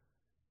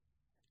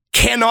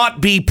cannot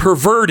be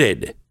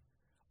perverted.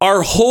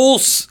 Our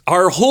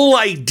whole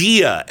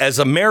idea as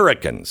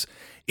Americans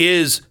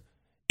is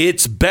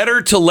it's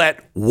better to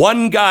let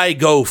one guy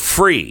go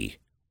free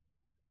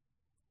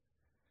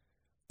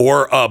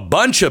or a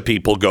bunch of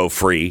people go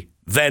free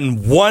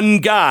than one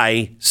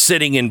guy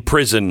sitting in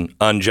prison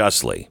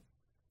unjustly.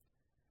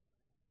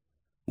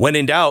 When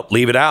in doubt,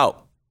 leave it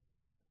out.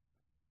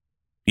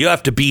 You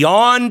have to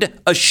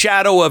beyond a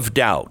shadow of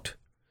doubt.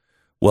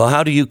 Well,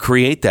 how do you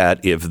create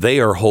that if they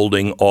are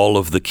holding all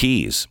of the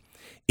keys?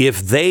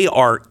 If they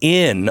are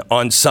in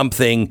on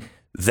something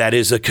that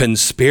is a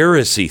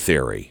conspiracy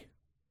theory?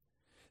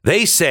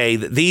 They say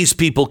that these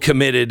people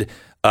committed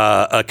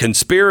a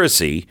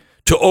conspiracy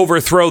to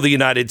overthrow the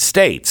United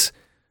States.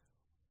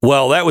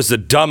 Well, that was the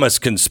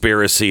dumbest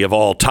conspiracy of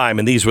all time,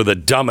 and these were the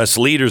dumbest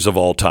leaders of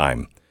all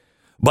time.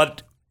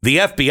 But the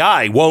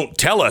FBI won't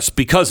tell us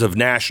because of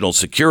national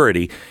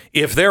security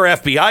if their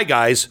FBI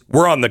guys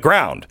were on the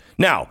ground.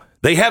 Now,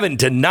 they haven't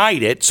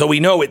denied it, so we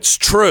know it's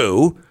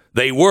true.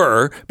 They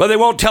were, but they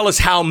won't tell us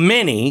how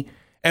many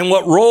and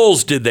what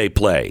roles did they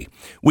play.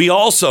 We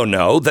also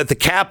know that the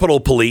Capitol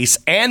Police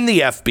and the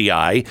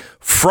FBI,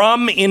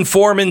 from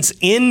informants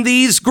in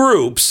these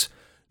groups,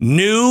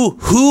 knew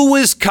who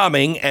was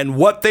coming and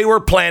what they were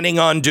planning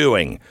on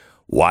doing.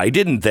 Why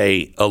didn't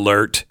they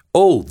alert?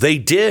 Oh, they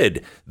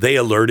did. They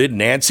alerted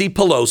Nancy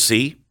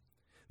Pelosi.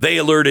 They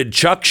alerted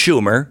Chuck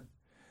Schumer.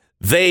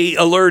 They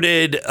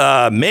alerted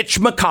Mitch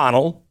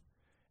McConnell.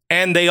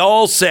 And they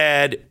all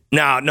said,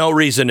 no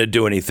reason to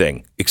do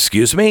anything.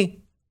 Excuse me?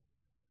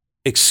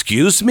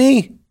 Excuse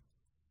me?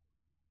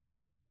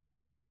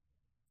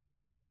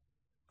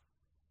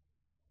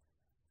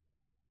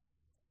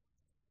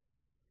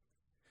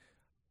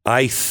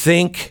 I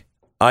think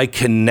I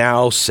can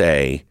now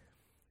say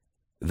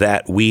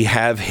that we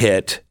have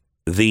hit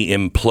the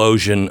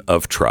implosion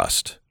of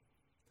trust.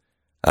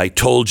 I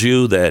told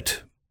you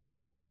that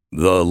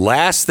the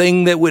last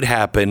thing that would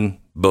happen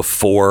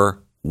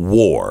before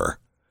war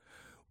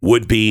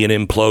would be an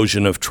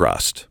implosion of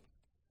trust.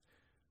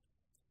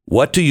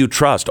 What do you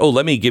trust? Oh,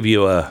 let me give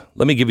you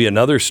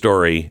another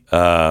story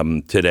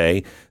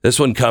today. This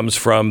one comes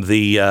from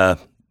the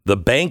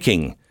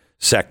banking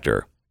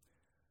sector.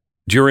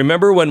 Do you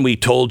remember when we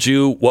told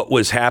you what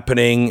was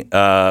happening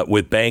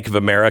with Bank of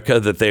America,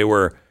 that they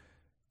were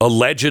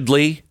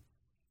allegedly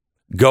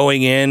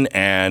going in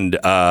and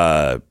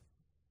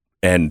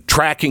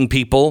tracking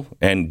people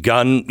and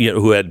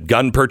who had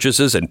gun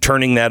purchases and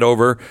turning that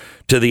over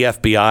to the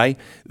FBI?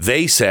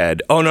 They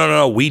said, oh,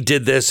 no, we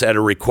did this at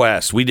a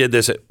request. We did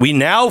this. We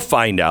now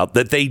find out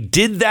that they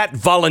did that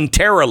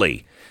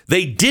voluntarily.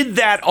 They did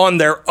that on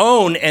their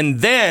own and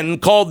then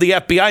called the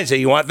FBI and said,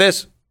 you want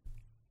this?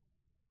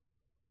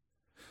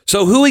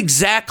 So who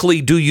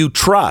exactly do you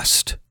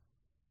trust?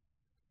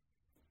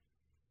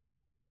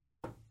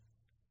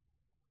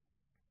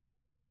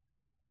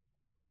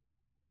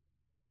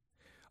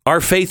 Our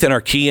faith in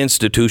our key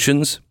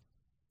institutions,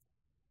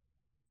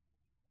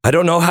 I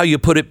don't know how you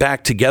put it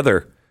back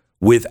together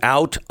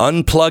without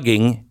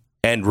unplugging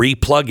and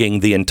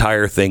replugging the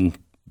entire thing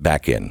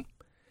back in.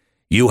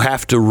 You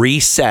have to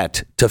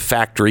reset to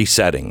factory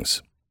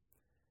settings.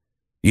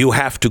 You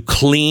have to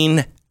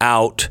clean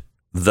out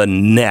the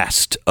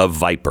nest of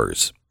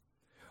vipers.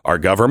 Our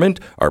government,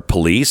 our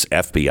police,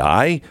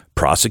 FBI,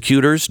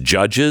 prosecutors,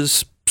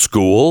 judges,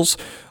 schools.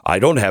 I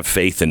don't have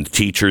faith in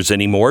teachers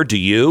anymore. Do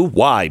you?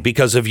 Why?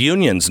 Because of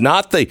unions,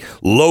 not the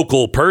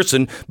local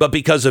person, but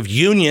because of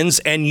unions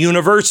and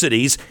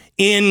universities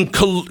in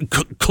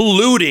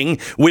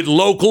colluding with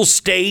local,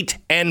 state,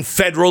 and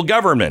federal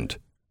government.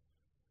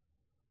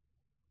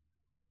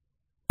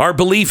 Our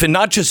belief in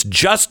not just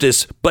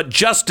justice, but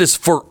justice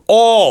for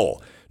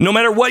all, no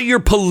matter what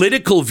your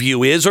political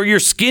view is or your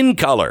skin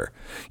color.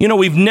 You know,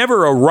 we've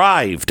never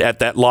arrived at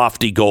that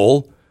lofty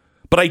goal,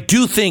 but I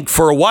do think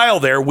for a while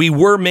there, we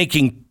were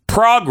making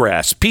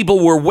progress.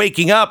 People were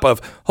waking up of,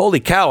 holy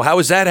cow, how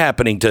is that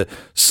happening to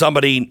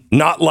somebody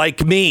not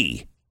like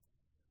me?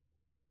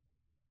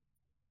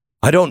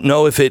 I don't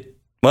know if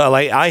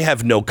I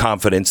have no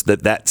confidence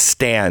that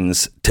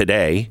stands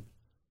today.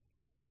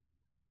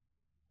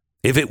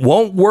 If it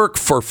won't work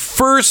for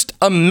First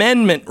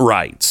Amendment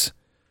rights,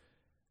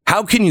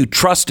 how can you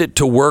trust it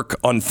to work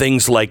on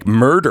things like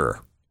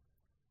murder?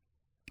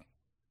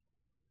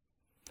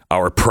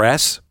 Our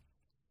press?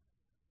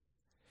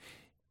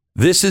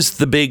 This is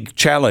the big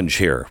challenge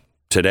here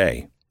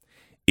today.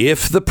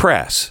 If the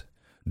press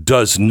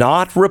does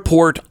not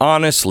report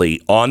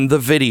honestly on the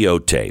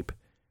videotape,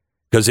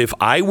 because if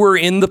I were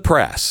in the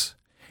press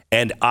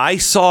and I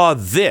saw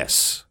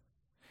this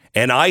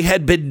and I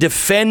had been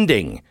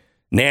defending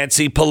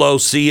Nancy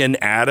Pelosi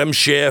and Adam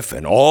Schiff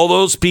and all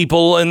those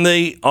people on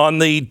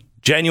the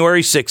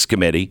January 6th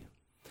committee,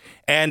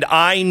 and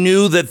I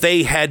knew that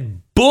they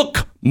had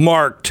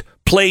bookmarked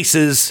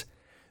places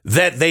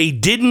that they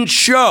didn't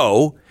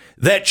show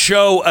that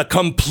show a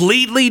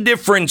completely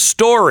different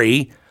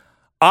story,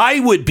 I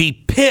would be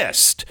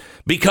pissed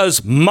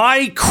because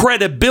my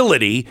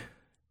credibility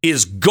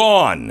is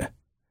gone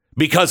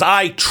because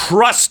I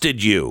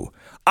trusted you.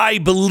 I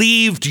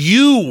believed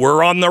you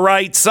were on the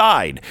right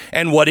side.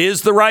 And what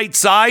is the right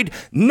side?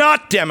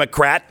 Not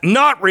Democrat,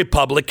 not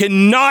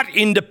Republican, not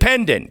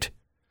independent.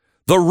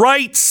 The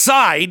right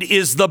side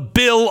is the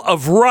Bill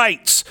of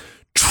Rights,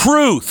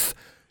 truth,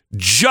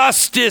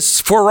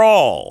 justice for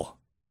all.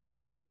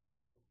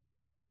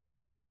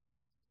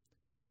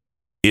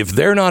 If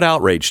they're not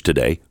outraged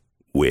today,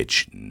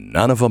 which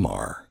none of them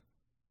are,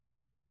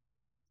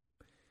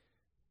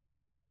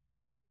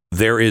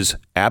 there is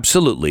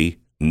absolutely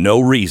no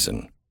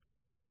reason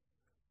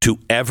to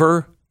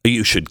ever,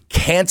 you should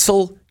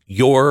cancel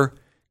your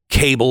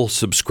cable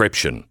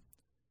subscription.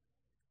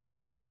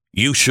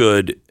 You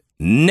should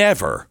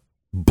never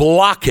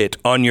block it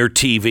on your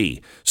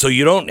TV so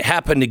you don't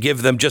happen to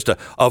give them just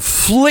a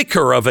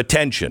flicker of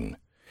attention.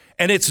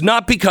 And it's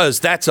not because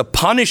that's a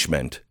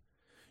punishment.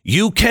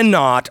 You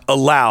cannot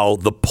allow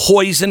the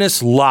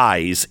poisonous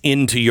lies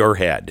into your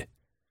head.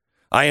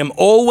 I am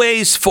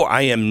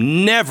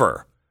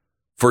never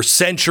for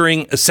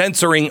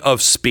censoring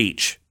of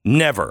speech.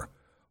 Never.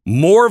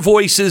 More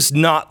voices,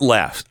 not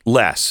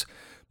less.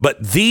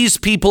 But these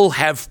people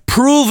have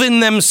proven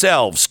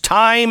themselves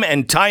time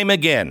and time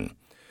again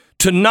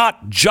to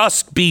not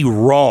just be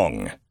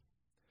wrong,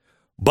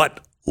 but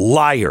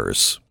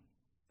liars.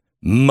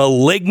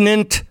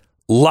 Malignant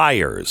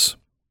liars.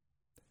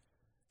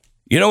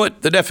 You know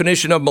what the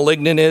definition of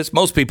malignant is?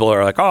 Most people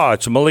are like, oh,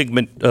 it's a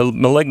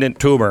malignant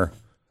tumor.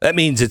 That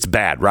means it's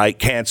bad, right?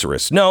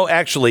 Cancerous. No,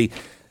 actually,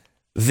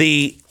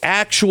 the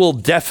actual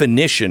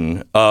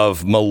definition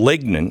of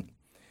malignant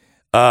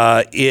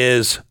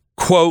is,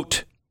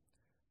 quote,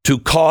 to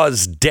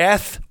cause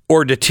death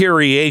or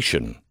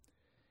deterioration,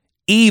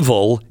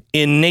 evil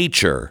in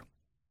nature,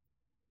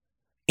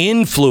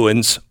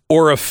 influence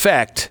or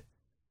effect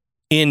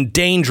in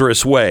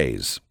dangerous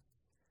ways,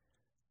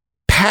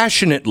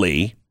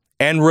 passionately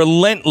and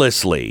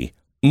relentlessly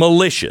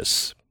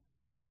malicious.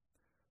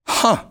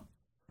 Huh.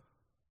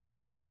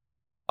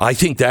 I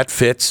think that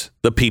fits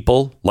the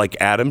people like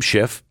Adam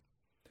Schiff.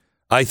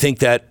 I think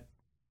that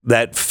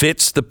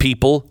fits the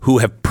people who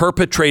have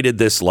perpetrated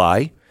this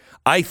lie.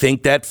 I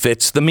think that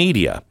fits the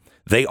media.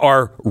 They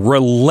are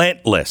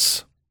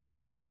relentless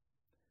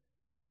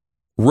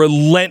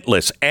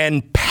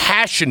and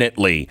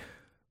passionately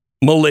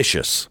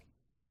malicious.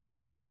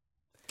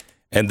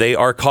 And they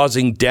are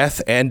causing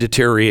death and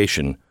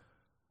deterioration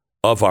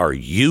of our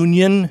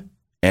union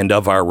and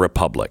of our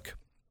republic.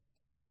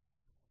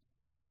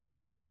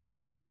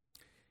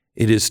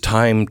 It is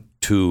time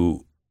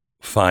to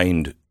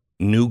find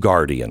new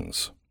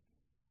guardians,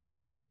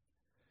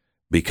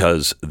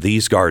 because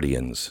these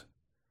guardians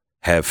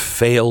have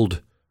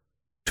failed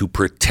to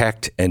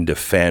protect and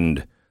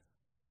defend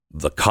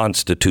the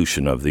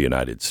Constitution of the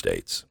United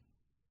States.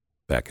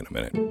 Back in a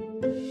minute.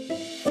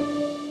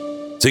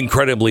 It's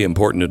incredibly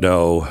important to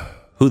know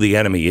who the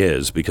enemy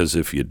is, because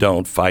if you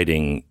don't,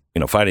 fighting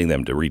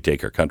them to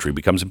retake our country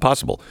becomes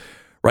impossible.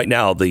 Right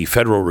now, the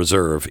Federal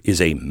Reserve is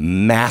a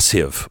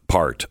massive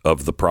part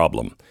of the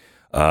problem,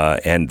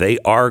 and they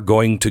are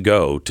going to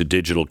go to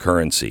digital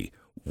currency.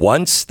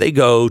 Once they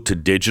go to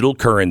digital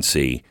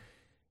currency,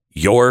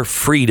 your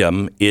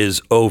freedom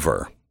is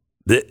over.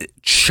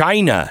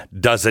 China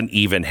doesn't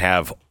even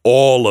have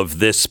all of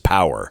this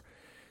power.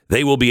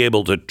 They will be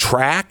able to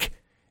track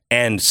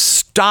and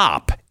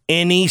stop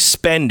any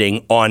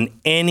spending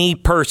on any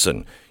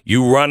person.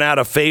 You run out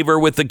of favor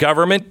with the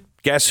government,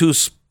 guess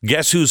whose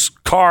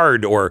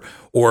card or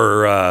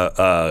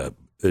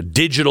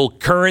digital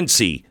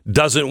currency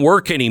doesn't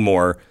work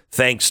anymore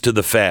thanks to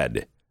the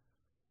Fed.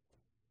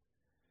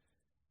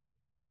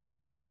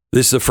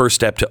 This is the first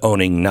step to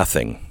owning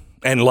nothing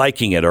and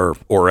liking it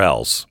or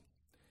else.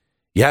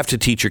 You have to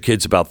teach your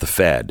kids about the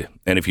Fed.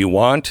 And if you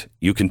want,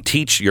 you can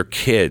teach your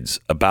kids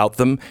about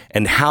them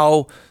and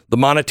how the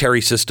monetary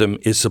system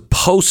is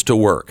supposed to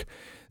work.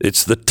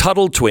 It's the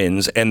Tuttle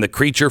Twins and the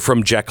Creature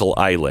from Jekyll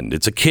Island.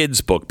 It's a kid's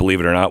book, believe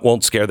it or not.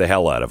 Won't scare the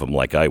hell out of them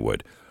like I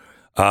would.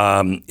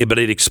 But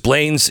it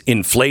explains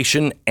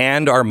inflation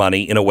and our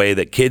money in a way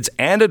that kids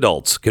and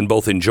adults can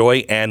both enjoy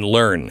and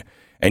learn.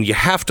 And you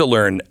have to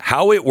learn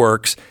how it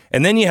works,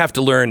 and then you have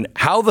to learn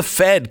how the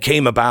Fed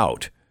came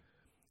about.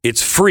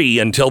 It's free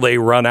until they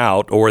run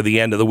out or the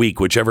end of the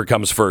week, whichever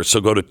comes first. So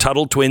go to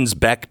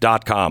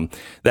TuttleTwinsBeck.com.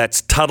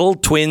 That's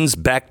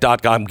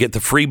TuttleTwinsBeck.com. Get the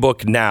free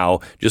book now.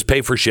 Just pay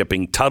for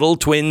shipping.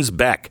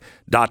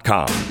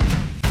 TuttleTwinsBeck.com.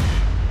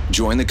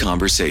 Join the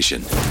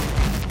conversation.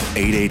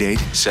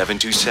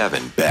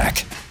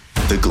 888-727-BECK.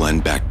 The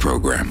Glenn Beck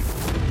Program.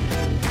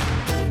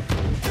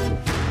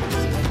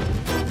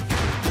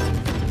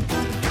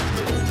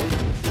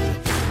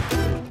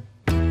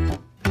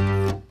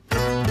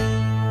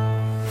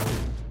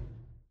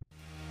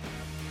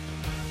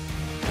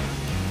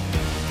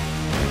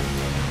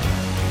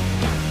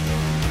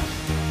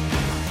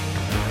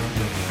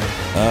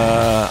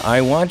 I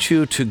want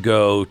you to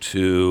go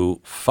to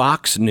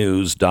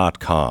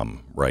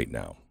foxnews.com right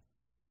now.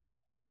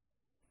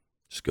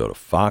 Just go to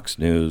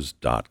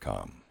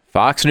foxnews.com.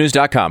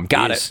 Foxnews.com.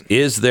 Got it.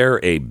 Is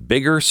there a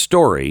bigger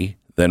story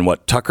than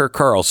what Tucker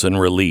Carlson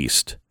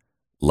released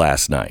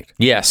last night.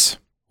 Yes.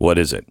 What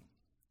is it?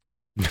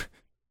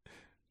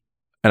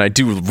 And I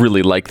do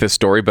really like this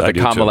story, but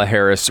Kamala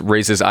Harris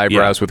raises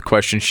eyebrows with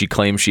questions she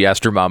claims she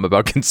asked her mom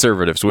about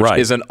conservatives, which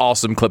is an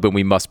awesome clip, and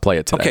we must play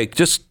it today. Okay,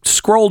 just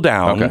scroll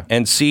down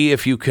and see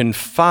if you can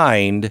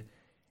find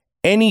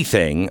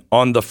anything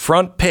on the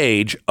front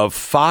page of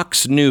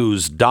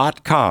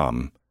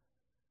foxnews.com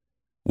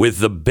with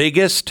the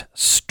biggest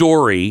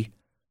story,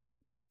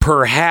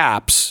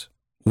 perhaps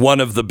one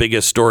of the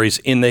biggest stories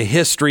in the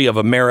history of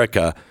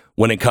America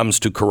when it comes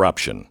to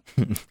corruption.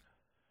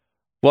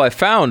 Well, I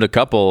found a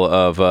couple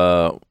of,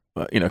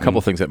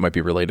 things that might be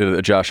related to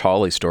the Josh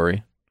Hawley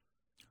story.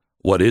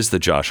 What is the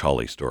Josh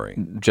Hawley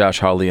story?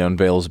 Josh Hawley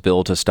unveils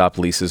bill to stop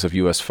leases of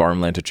U.S.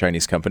 farmland to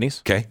Chinese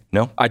companies. Okay,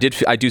 no. I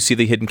do see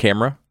the hidden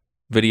camera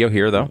video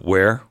here, though.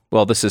 Where?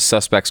 Well, this is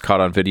suspects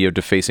caught on video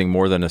defacing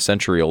more than a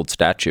century-old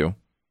statue.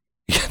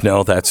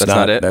 No, that's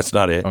not it? That's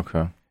not it.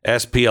 Okay.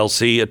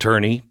 SPLC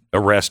attorney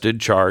arrested,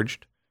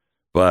 charged,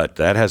 but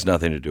that has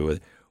nothing to do with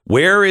it.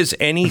 Where is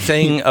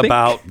anything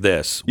about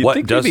this? You'd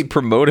think they'd be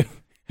promoting?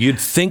 You'd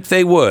think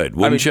they would,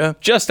 wouldn't you?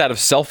 Just out of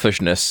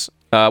selfishness.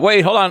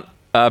 Wait, hold on.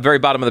 Very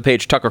bottom of the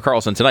page, Tucker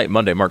Carlson tonight,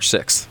 Monday, March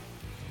 6th.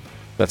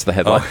 That's the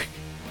headline.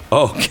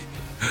 Okay.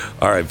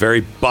 All right,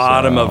 very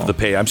bottom of the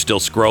page. I'm still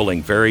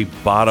scrolling. Very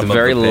bottom of the page.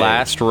 Very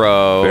last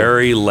row.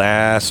 Very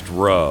last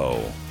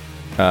row.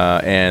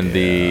 And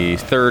the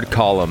third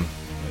column,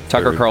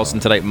 Tucker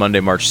Carlson tonight, Monday,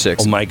 March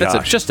 6th. Oh, my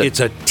gosh.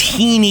 It's a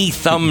teeny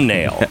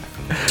thumbnail.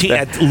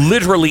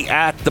 Literally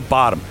at the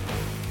bottom.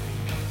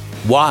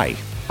 Why?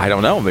 I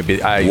don't know.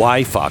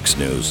 Why Fox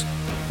News?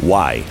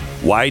 Why?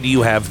 Why do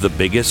you have the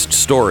biggest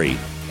story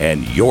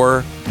and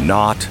you're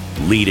not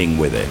leading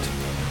with it?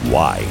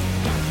 Why?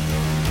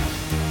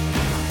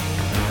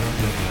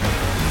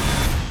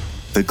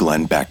 The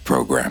Glenn Beck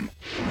Program.